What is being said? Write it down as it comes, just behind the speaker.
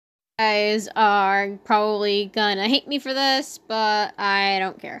guys are probably gonna hate me for this, but I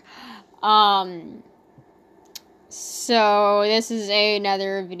don't care. So this is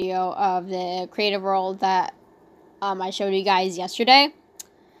another video of the creative world that I showed you guys yesterday.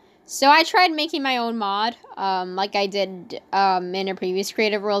 So I tried making my own mod, like I did in a previous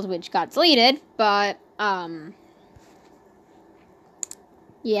creative world, which got deleted, but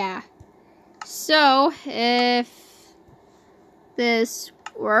yeah. So if this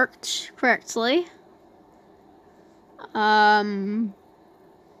worked correctly, where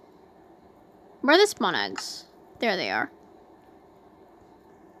are the spawn eggs? There they are.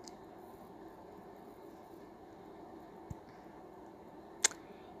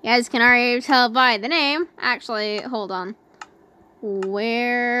 You guys can already tell by the name. Actually, hold on.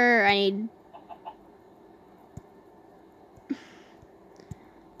 Where I need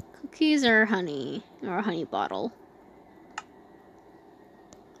cookies or honey, or a honey bottle.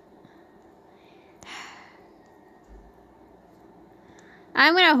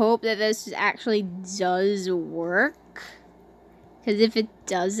 I'm gonna hope that this actually does work, because if it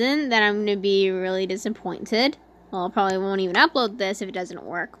doesn't, then I'm gonna be really disappointed. Well, I probably won't even upload this if it doesn't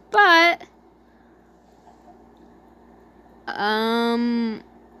work, but mind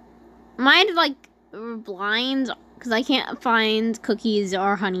like blinds, because I can't find cookies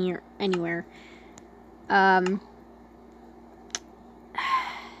or honey or anywhere. Well,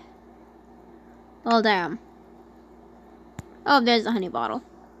 damn. Oh, there's a honey bottle.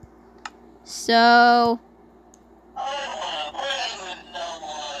 So,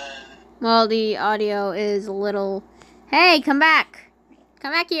 well, the audio is a little... Hey, come back!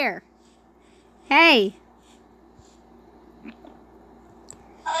 Come back here! Hey!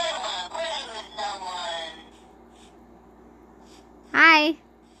 Hi! Do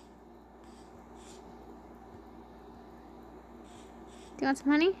you want some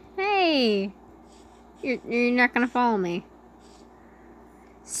honey? Hey! You're not gonna follow me.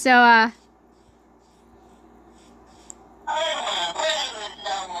 So, hi.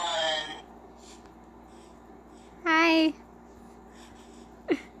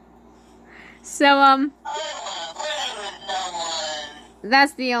 So,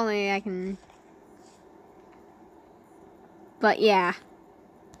 that's the only I can... But, yeah.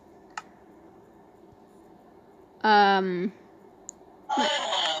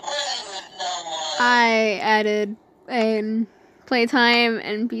 I added a playtime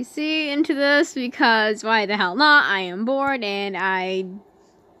NPC into this because why the hell not? I am bored and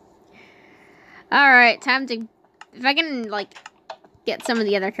Alright, time to... If I can, like, get some of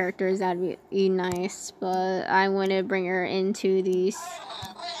the other characters, that'd be nice. But I'm going to bring her into these...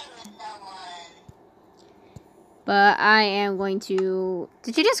 But I am going to...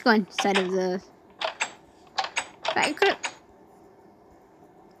 Did you just go inside of the... I could've...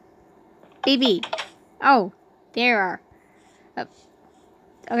 Baby. Oh, there you are. Oh.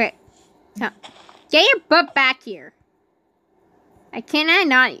 Okay. Get your butt back here. Can I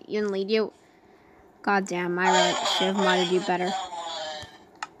not even lead you? God damn, I really should have modded you better.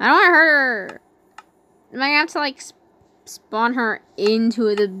 I don't want to hurt her. Am I gonna have to, like, spawn her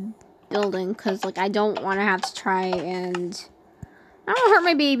into the building? Because, like, I don't want to have to try and... I don't want to hurt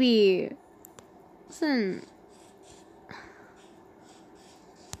my baby. Listen.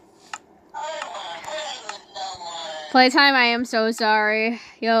 Playtime, I am so sorry.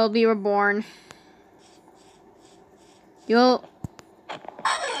 You'll be reborn. You'll...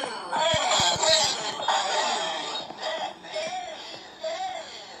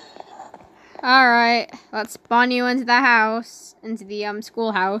 Alright, let's spawn you into the house. Into the,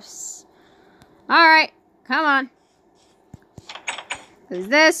 schoolhouse. Alright, come on. 'Cause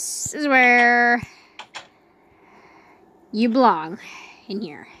this is where you belong. In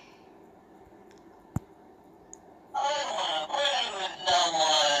here.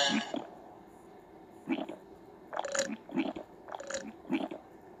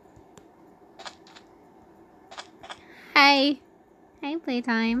 Hi. Hi,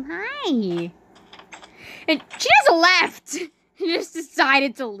 Playtime. Hi. And she just left. She just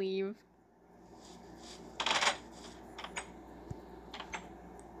decided to leave.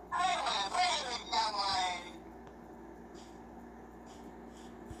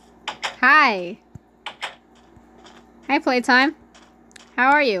 Hi. Hi, Playtime.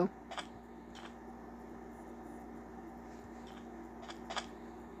 How are you?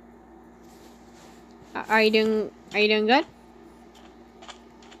 Are you doing good?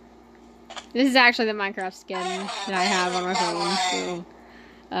 This is actually the Minecraft skin that I have on my phone,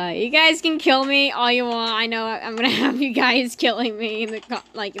 so you guys can kill me all you want. I know I'm gonna have you guys killing me in the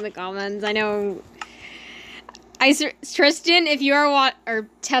comments. I know Tristan, if you are or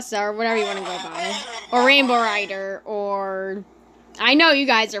Tessa, or whatever you want to go by, or Rainbow Rider, or I know you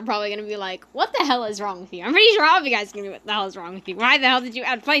guys are probably gonna be like, "What the hell is wrong with you?" I'm pretty sure all of you guys are gonna be, "What the hell is wrong with you? Why the hell did you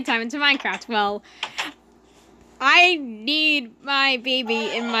add playtime into Minecraft?" Well, I need my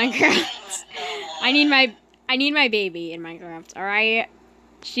baby in Minecraft. I need my baby in Minecraft. All right,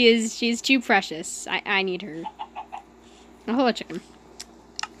 she's too precious. I need her. Oh, hello, chicken.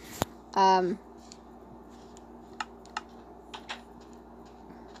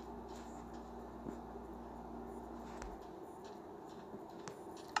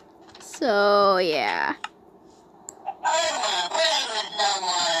 So, yeah.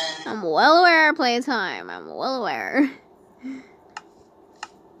 I'm well aware of playtime. I'm well aware.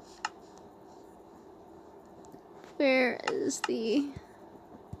 Where is the...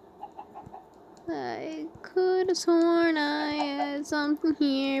 I could have sworn I had something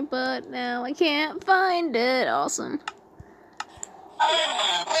here, but now I can't find it. Awesome.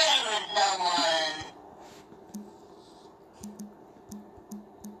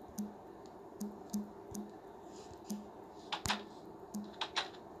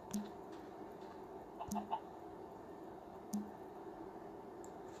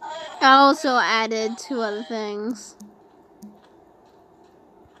 I also added 2 other things.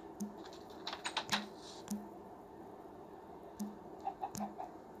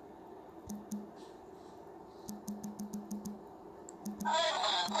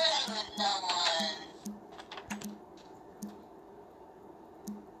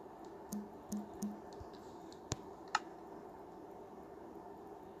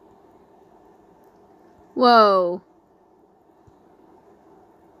 Whoa.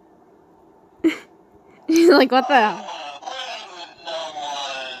 Like, what the hell?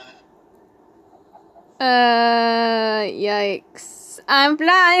 Yikes. I'm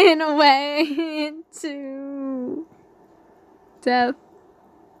flying away into death.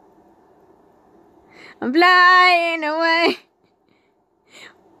 I'm flying away.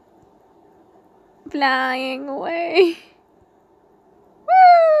 Flying away.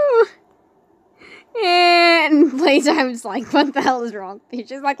 Woo! And playtime's like, what the hell is wrong? He's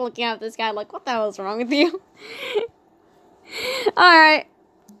just like looking at this guy like, what the hell is wrong with you? Alright.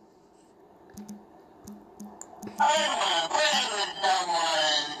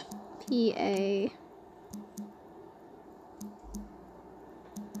 PA.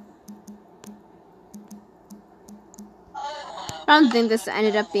 I don't think this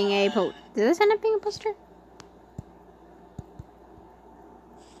ended up being a Did this end up being a poster?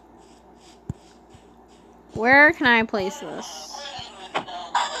 Where can I place this?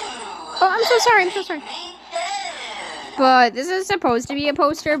 Oh, I'm so sorry. I'm so sorry. But this is supposed to be a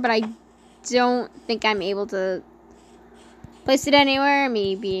poster, but I don't think I'm able to place it anywhere.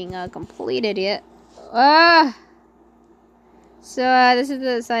 Me being a complete idiot. So this is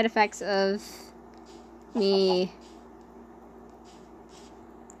the side effects of me.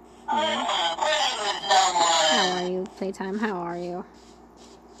 How are you, Playtime? How are you?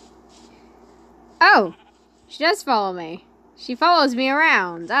 Oh, she does follow me. She follows me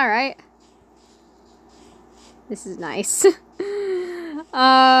around. All right. This is nice.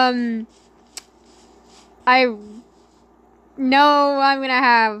 I know I'm gonna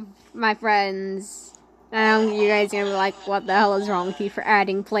have my friends, and you guys are gonna be like, what the hell is wrong with you for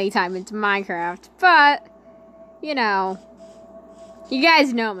adding playtime into Minecraft? But, you know, you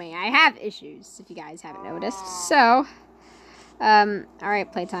guys know me. I have issues, if you guys haven't noticed. So, alright,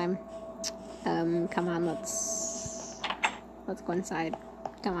 playtime. Come on, let's go inside.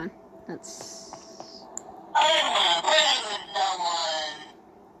 Come on, let's...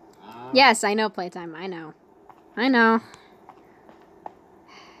 Yes, I know, playtime. I know.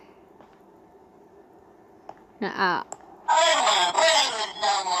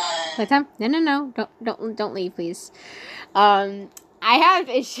 Playtime? No. Don't leave, please. I have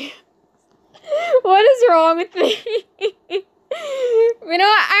issues. What is wrong with me? You know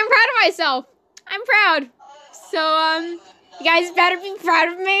what? I'm proud of myself. I'm proud. So, you guys better be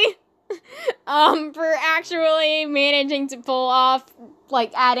proud of me. For actually managing to pull off,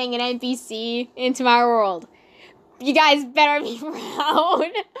 like, adding an NPC into my world. You guys better be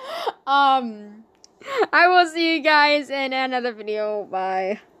proud. I will see you guys in another video.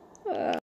 Bye.